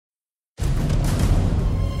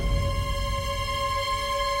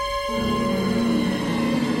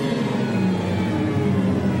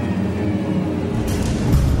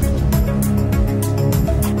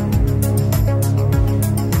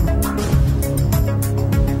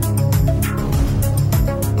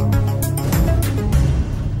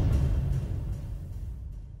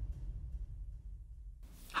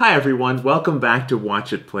Hi everyone, welcome back to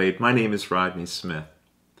Watch It Played. My name is Rodney Smith.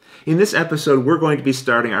 In this episode, we're going to be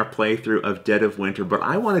starting our playthrough of Dead of Winter, but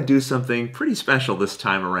I want to do something pretty special this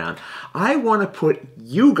time around. I want to put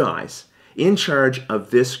you guys in charge of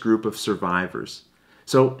this group of survivors.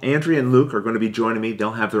 So Andrea and Luke are going to be joining me.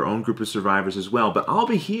 They'll have their own group of survivors as well, but I'll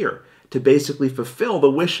be here to basically fulfill the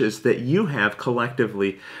wishes that you have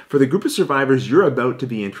collectively for the group of survivors you're about to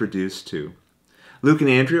be introduced to. Luke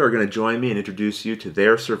and Andrea are going to join me and introduce you to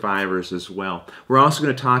their survivors as well. We're also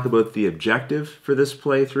going to talk about the objective for this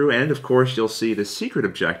playthrough, and of course you'll see the secret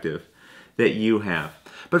objective that you have.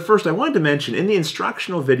 But first I wanted to mention, in the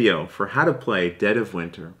instructional video for how to play Dead of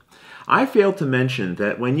Winter, I failed to mention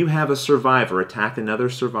that when you have a survivor attack another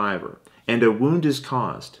survivor and a wound is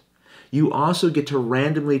caused, you also get to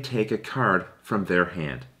randomly take a card from their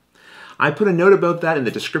hand. I put a note about that in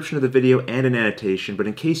the description of the video and an annotation, but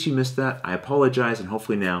in case you missed that, I apologize, and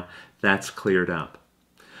hopefully now that's cleared up.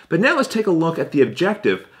 But now let's take a look at the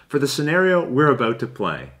objective for the scenario we're about to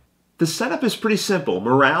play. The setup is pretty simple.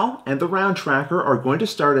 Morale and the round tracker are going to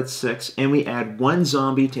start at 6, and we add 1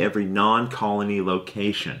 zombie to every non-colony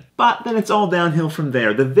location. But then it's all downhill from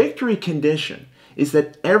there. The victory condition is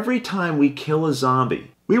that every time we kill a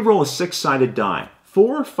zombie, we roll a 6-sided die.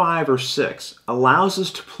 4, 5, or 6 allows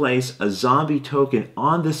us to place a zombie token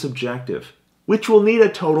on this objective, which will need a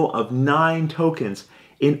total of 9 tokens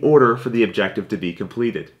in order for the objective to be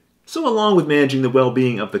completed. So along with managing the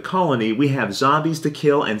well-being of the colony, we have zombies to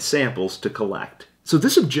kill and samples to collect. So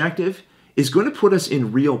this objective is going to put us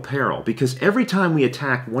in real peril, because every time we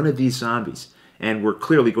attack one of these zombies, and we're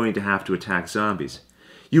clearly going to have to attack zombies,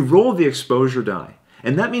 you roll the exposure die,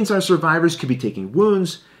 and that means our survivors could be taking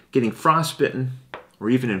wounds, getting frostbitten, or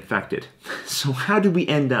even infected. So how did we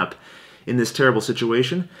end up in this terrible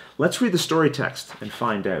situation? Let's read the story text and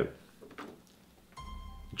find out.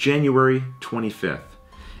 January 25th.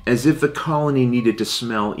 As if the colony needed to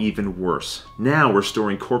smell even worse. Now we're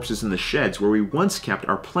storing corpses in the sheds where we once kept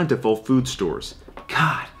our plentiful food stores.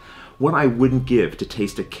 God, what I wouldn't give to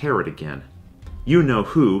taste a carrot again. You know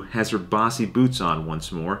who has her bossy boots on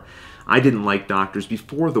once more. I didn't like doctors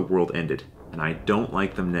before the world ended, and I don't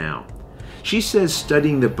like them now. She says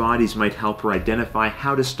studying the bodies might help her identify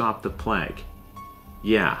how to stop the plague.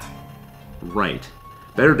 Yeah, right.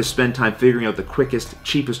 Better to spend time figuring out the quickest,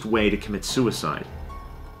 cheapest way to commit suicide.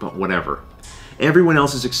 But whatever. Everyone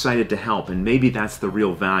else is excited to help, and maybe that's the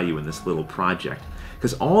real value in this little project.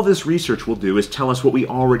 Because all this research will do is tell us what we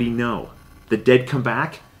already know. The dead come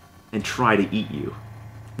back and try to eat you.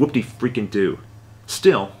 Whoop-de-freaking-do.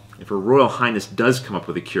 Still, if Her Royal Highness does come up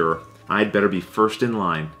with a cure, I'd better be first in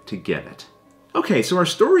line to get it. Okay, so our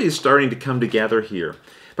story is starting to come together here,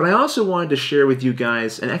 but I also wanted to share with you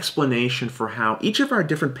guys an explanation for how each of our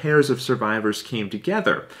different pairs of survivors came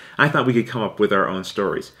together. I thought we could come up with our own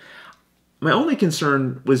stories. My only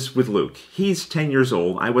concern was with Luke. He's 10 years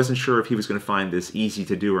old. I wasn't sure if he was going to find this easy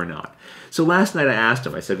to do or not. So last night I asked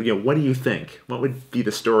him, I said, what do you think? What would be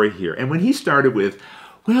the story here? And when he started with,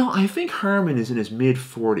 well, I think Harmon is in his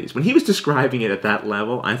mid-40s. When he was describing it at that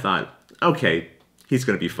level, I thought, okay, he's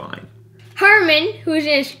going to be fine. Harmon, who's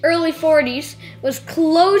in his early 40s, was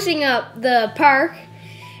closing up the park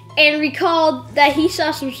and recalled that he saw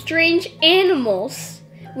some strange animals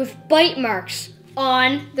with bite marks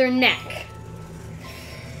on their neck.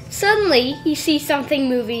 Suddenly, he sees something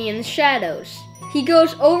moving in the shadows. He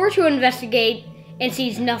goes over to investigate and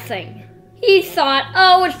sees nothing. He thought,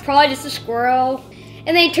 oh, it's probably just a squirrel.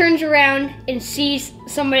 And then he turns around and sees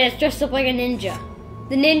somebody that's dressed up like a ninja.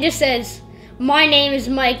 The ninja says, "My name is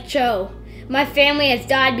Mike Cho. My family has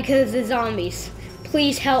died because of the zombies.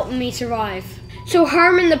 Please help me survive." So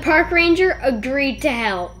Harmon, the park ranger, agreed to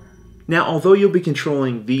help. Now, although you'll be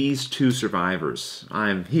controlling these 2 survivors,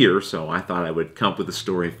 I'm here, so I thought I would come up with a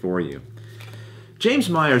story for you. James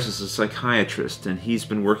Myers is a psychiatrist, and he's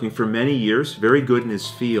been working for many years, very good in his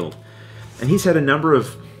field. And he's had a number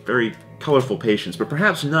of very colorful patients, but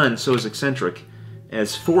perhaps none so as eccentric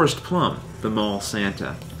as Forrest Plum, the mall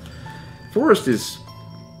Santa. Forrest is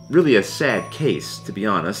really a sad case, to be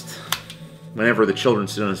honest. Whenever the children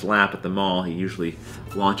sit on his lap at the mall, he usually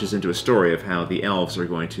launches into a story of how the elves are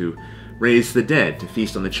going to raise the dead to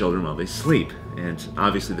feast on the children while they sleep. And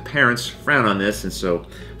obviously the parents frown on this, and so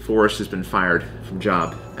Forrest has been fired from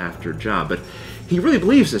job after job. But he really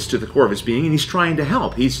believes this to the core of his being, and he's trying to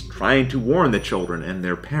help. He's trying to warn the children and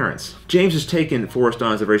their parents. James has taken Forrest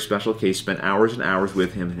on as a very special case, spent hours and hours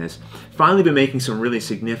with him, and has finally been making some really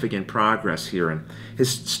significant progress here, and has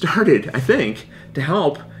started, I think, to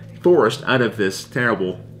help Forrest out of this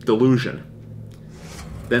terrible delusion.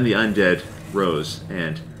 Then the undead rose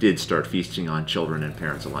and did start feasting on children and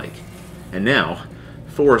parents alike. And now,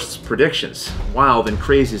 Forrest's predictions, wild and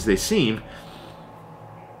crazy as they seem,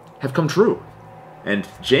 have come true. And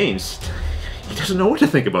James, he doesn't know what to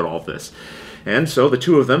think about all of this. And so the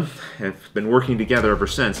two of them have been working together ever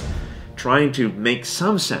since, trying to make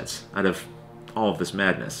some sense out of all of this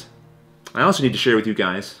madness. I also need to share with you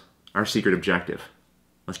guys our secret objective.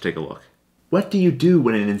 Let's take a look. What do you do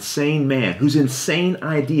when an insane man whose insane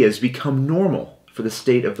ideas become normal for the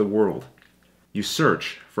state of the world? You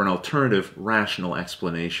search for an alternative, rational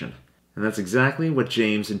explanation. And that's exactly what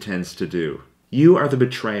James intends to do. You are the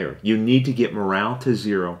betrayer. You need to get morale to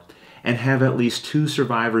 0 and have at least 2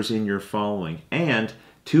 survivors in your following, and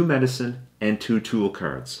 2 medicine and 2 tool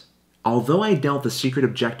cards. Although I dealt the secret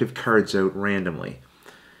objective cards out randomly,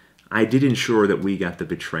 I did ensure that we got the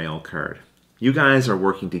betrayal card. You guys are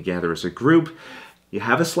working together as a group. You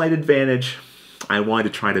have a slight advantage. I wanted to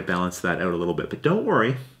try to balance that out a little bit, but don't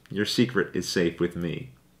worry, your secret is safe with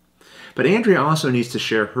me. But Andrea also needs to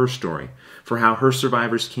share her story for how her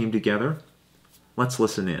survivors came together. Let's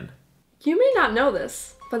listen in. You may not know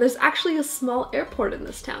this, but there's actually a small airport in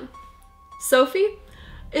this town. Sophie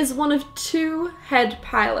is one of 2 head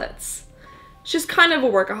pilots. She's kind of a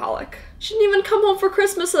workaholic. She didn't even come home for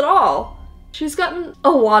Christmas at all. She's gotten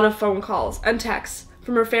a lot of phone calls and texts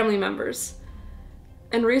from her family members.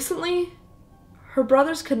 And recently, her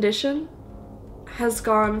brother's condition has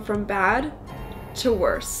gone from bad to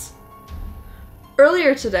worse.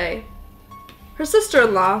 Earlier today, her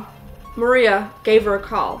sister-in-law, Maria, gave her a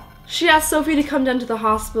call. She asked Sophie to come down to the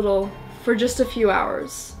hospital for just a few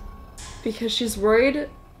hours because she's worried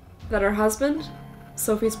that her husband,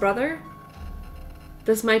 Sophie's brother,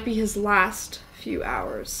 this might be his last few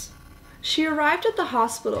hours. She arrived at the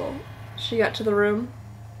hospital. She got to the room,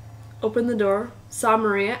 opened the door, saw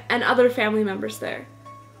Maria and other family members there.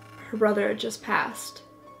 Her brother had just passed.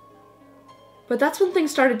 But that's when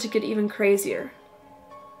things started to get even crazier.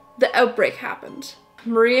 The outbreak happened.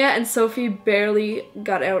 Maria and Sophie barely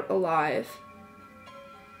got out alive.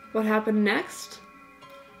 What happened next?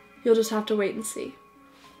 You'll just have to wait and see.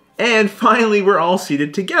 And finally, we're all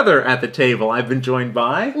seated together at the table. I've been joined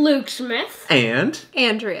by Luke Smith. And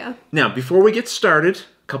Andrea. Now, before we get started,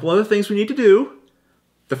 a couple other things we need to do.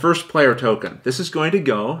 The first player token. This is going to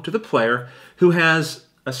go to the player who has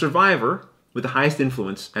a survivor with the highest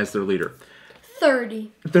influence as their leader.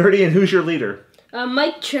 30. 30, and who's your leader?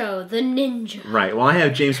 Mike Cho, the ninja. Right. Well, I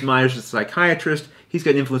have James Myers, the psychiatrist. He's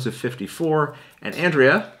got an influence of 54. And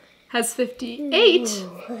Andrea has 58.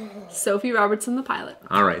 Sophie Robertson, the pilot.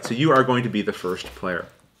 All right. So you are going to be the first player.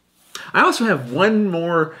 I also have one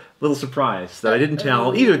more little surprise that I didn't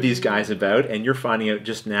tell either of these guys about, and you're finding out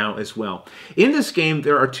just now as well. In this game,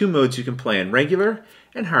 there are 2 modes you can play in, regular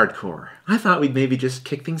and hardcore. I thought we'd maybe just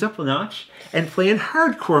kick things up a notch and play in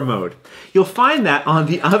hardcore mode. You'll find that on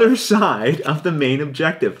the other side of the main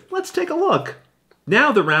objective. Let's take a look.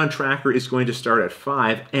 Now the round tracker is going to start at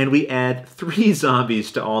 5, and we add 3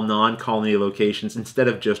 zombies to all non-colony locations instead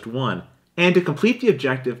of just 1. And to complete the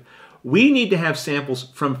objective, we need to have samples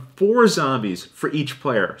from 4 zombies for each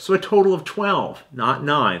player, so a total of 12, not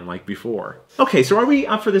 9 like before. Okay, so are we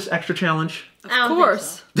up for this extra challenge? Of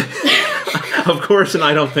course. Of course, and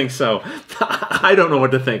I don't think so. I don't know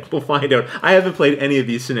what to think. We'll find out. I haven't played any of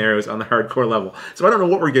these scenarios on the hardcore level, so I don't know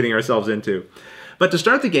what we're getting ourselves into. But to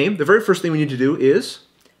start the game, the very first thing we need to do is...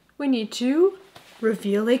 we need to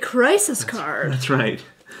reveal a crisis card. That's right.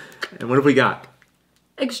 And what have we got?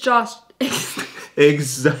 Exhaustion.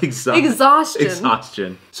 Exhaustion.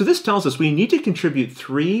 So this tells us we need to contribute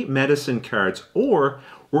 3 medicine cards, or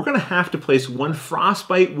we're going to have to place 1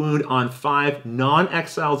 frostbite wound on 5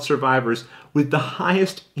 non-exiled survivors with the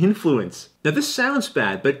highest influence. Now this sounds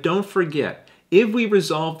bad, but don't forget, if we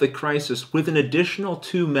resolve the crisis with an additional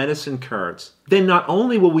 2 medicine cards, then not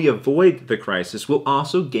only will we avoid the crisis, we'll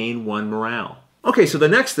also gain 1 morale. Okay, so the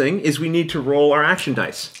next thing is we need to roll our action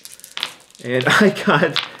dice. And I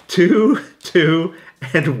got 2, 2,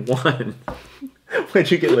 and 1.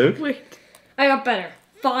 What'd you get, Luke? Wait. I got better.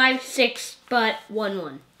 5, 6, but 1,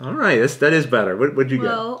 1. All right, that is better. What'd you get?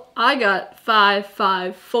 Well, I got 5,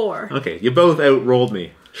 5, 4. Okay, you both outrolled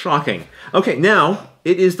me. Shocking. Okay, now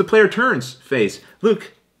it is the player turns phase.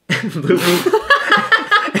 Luke.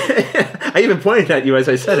 I even pointed at you as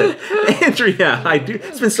I said it. Andrea,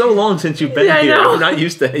 it's been so long since you've been here. I'm not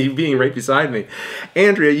used to you being right beside me.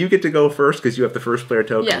 Andrea, you get to go first because you have the first player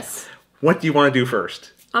token. Yes. What do you want to do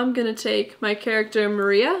first? I'm going to take my character,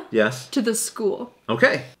 Maria, yes, to the school.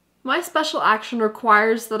 Okay. My special action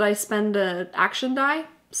requires that I spend an action die,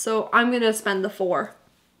 so I'm going to spend the 4.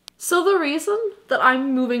 So the reason that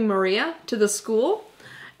I'm moving Maria to the school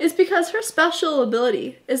is because her special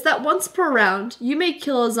ability is that once per round, you may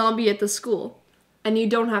kill a zombie at the school. and you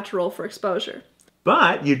don't have to roll for exposure.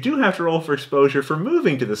 But you do have to roll for exposure for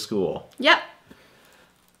moving to the school. Yep.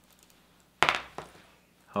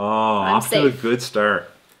 Oh, off to a good start.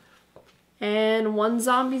 And one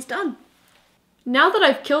zombie's done. Now that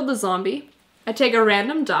I've killed the zombie, I take a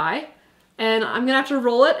random die, and I'm gonna have to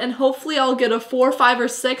roll it, and hopefully I'll get a 4, 5, or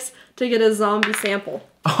 6 to get a zombie sample.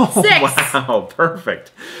 Oh, 6! Wow,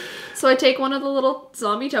 perfect. So I take one of the little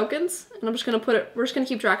zombie tokens, and I'm just gonna put it, we're just gonna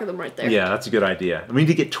keep track of them right there. Yeah, that's a good idea. We need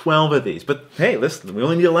to get 12 of these, but hey, listen, we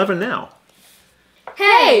only need 11 now.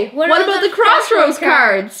 Hey, what about the crossroads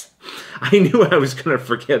cards? I knew I was going to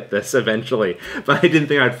forget this eventually, but I didn't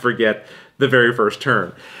think I'd forget the very first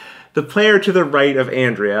turn. The player to the right of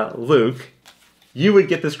Andrea, Luke, you would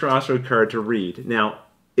get this crossroad card to read. Now,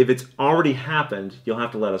 if it's already happened, you'll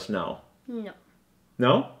have to let us know. No.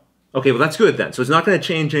 No? Okay, well that's good then. So it's not going to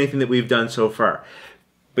change anything that we've done so far.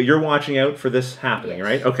 But you're watching out for this happening, Yes.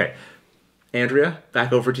 right? Okay. Andrea,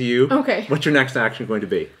 back over to you. Okay. What's your next action going to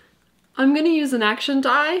be? I'm gonna use an action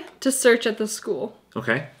die to search at the school.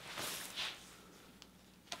 Okay.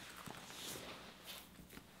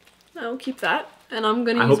 I'll keep that. And I'm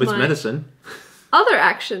gonna I use hope it's my medicine. other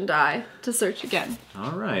action die to search again.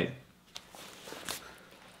 All right.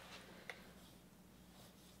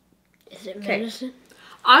 Is it Okay. medicine?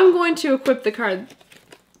 I'm going to equip the card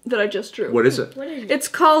that I just drew. What is it? What is it? It's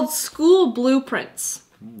called School Blueprints.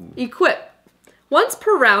 Equip. Once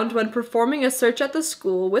per round, when performing a search at the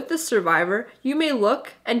school with the survivor, you may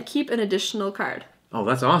look and keep an additional card. Oh,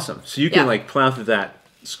 that's awesome. So you can Yeah. like plow through that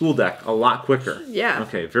school deck a lot quicker. Yeah.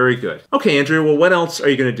 Okay, very good. Okay, Andrea, well, what else are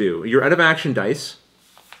you going to do? You're out of action dice.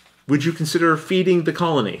 Would you consider feeding the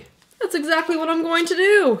colony? That's exactly what I'm going to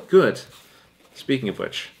do. Good. Speaking of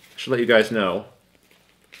which, I should let you guys know.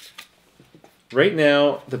 Right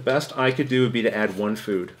now, the best I could do would be to add 1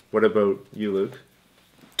 food. What about you, Luke?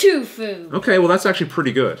 2 food. Okay, well, that's actually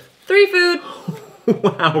pretty good. 3 food.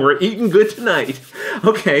 Wow, we're eating good tonight.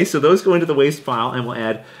 Okay, so those go into the waste pile, and we'll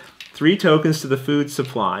add 3 tokens to the food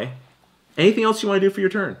supply. Anything else you want to do for your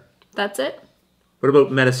turn? That's it. What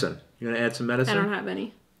about medicine? You want to add some I medicine? don't have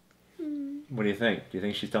any. What do you think? Do you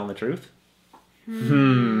think she's telling the truth?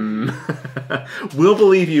 We'll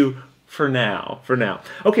believe you for now. For now.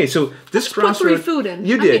 Okay, so this Put 3 crossroad. food in.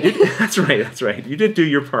 You did. You did. That's right. That's right. You did do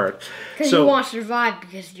your part. Because you want to survive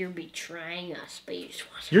because you're betraying us, but you just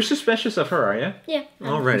want to You're suspicious of her, are you? Yeah. I'm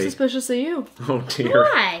Already. suspicious of you. Oh dear.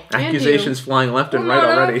 Why? Accusations flying left and Come right on,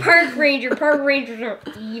 I'm already. a park ranger. Park rangers are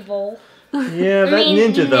evil. Yeah, that mean,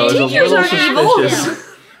 ninja though is a teachers little are evil. suspicious.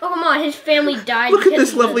 Oh, come on. His family died. Look at because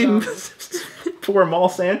this of the lovely zombies. poor mall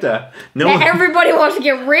Santa. No That one. everybody wants to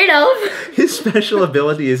get rid of. His special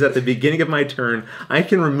ability is at the beginning of my turn, I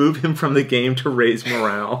can remove him from the game to raise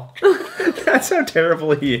morale. That's how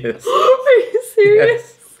terrible he is. Are you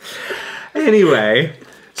serious? Yes. Anyway,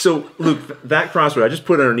 so Luke, that crossroad, I just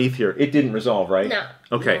put it underneath here. It didn't resolve, right? No.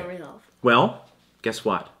 Okay. No resolve. Well, guess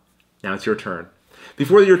what? Now it's your turn.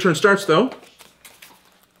 Before your turn starts, though,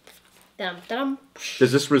 Dum, dum,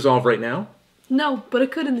 does this resolve right now? No, but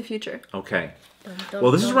it could in the future. Okay. dum, dum,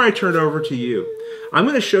 Well, this is dum. where I turn it over to you. I'm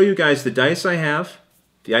going to show you guys the dice I have,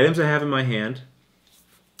 the items I have in my hand,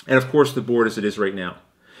 and of course the board as it is right now.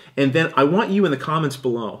 And then I want you in the comments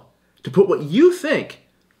below to put what you think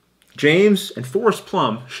James and Forrest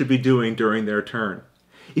Plum should be doing during their turn.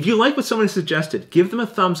 If you like what someone suggested, give them a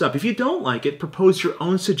thumbs up. If you don't like it, propose your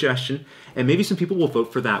own suggestion, and maybe some people will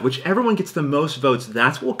vote for that. Whichever one gets the most votes,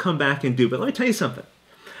 that's what we'll come back and do. But let me tell you something.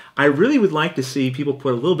 I really would like to see people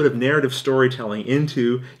put a little bit of narrative storytelling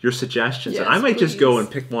into your suggestions. Yes, and I might just go please.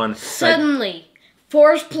 and pick one. Suddenly,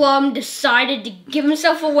 Forrest Plum decided to give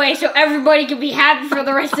himself away so everybody could be happy for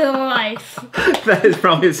the rest of their life. That is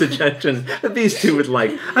probably a suggestion that these two would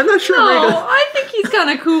like. I'm not sure. No, I think he's kind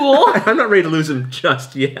of cool. I'm not ready to lose him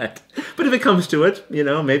just yet. But if it comes to it, you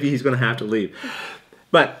know, maybe he's going to have to leave.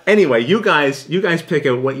 But anyway, you guys pick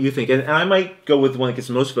out what you think. And I might go with the one that gets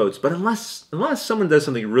the most votes. But unless someone does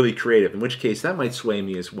something really creative, in which case that might sway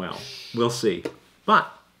me as well. We'll see. But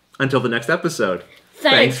until the next episode,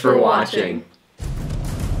 Thanks for watching.